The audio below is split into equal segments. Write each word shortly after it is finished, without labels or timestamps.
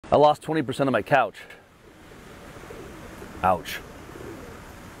I lost 20% of my couch. Ouch.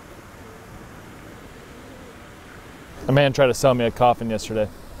 A man tried to sell me a coffin yesterday.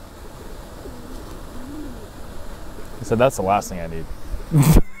 He said, that's the last thing I need.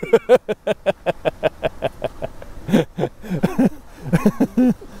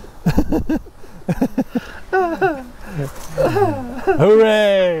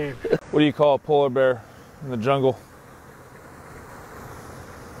 Hooray! What do you call a polar bear in the jungle?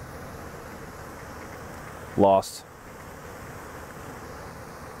 Lost.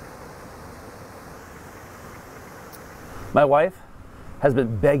 My wife has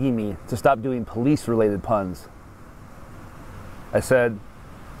been begging me to stop doing police-related puns. I said,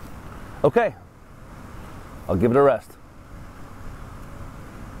 okay, I'll give it a rest.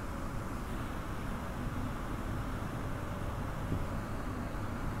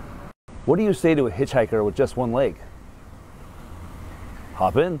 What do you say to a hitchhiker with just one leg?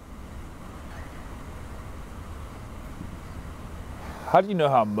 Hop in. How do you know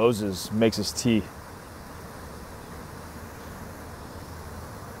how Moses makes his tea?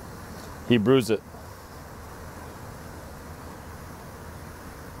 He brews it.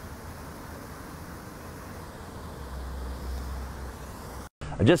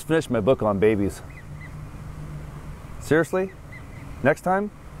 I just finished my book on babies. Seriously? Next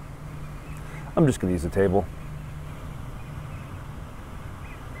time? I'm just gonna use the table.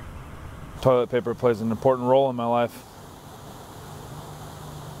 Toilet paper plays an important role in my life.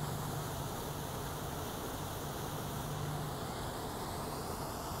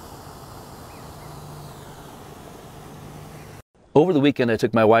 Over the weekend, I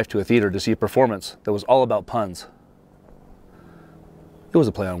took my wife to a theater to see a performance that was all about puns. It was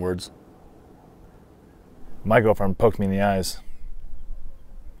a play on words. My girlfriend poked me in the eyes.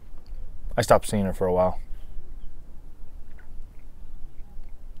 I stopped seeing her for a while.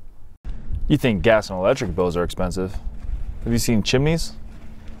 You think gas and electric bills are expensive? Have you seen chimneys?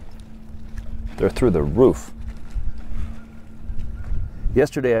 They're through the roof.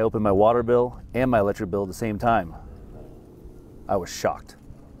 Yesterday, I opened my water bill and my electric bill at the same time. I was shocked.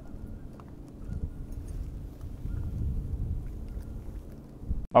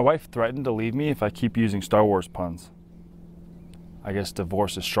 My wife threatened to leave me if I keep using Star Wars puns. I guess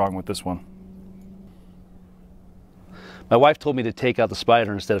divorce is strong with this one. My wife told me to take out the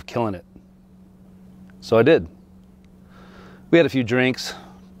spider instead of killing it. So I did. We had a few drinks.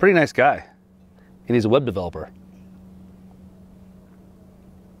 Pretty nice guy. And he's a web developer.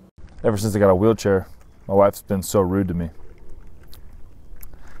 Ever since I got a wheelchair, my wife's been so rude to me.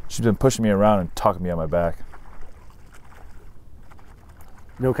 She's been pushing me around and talking me on my back.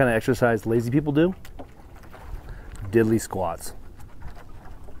 You know what kind of exercise lazy people do? Diddly squats.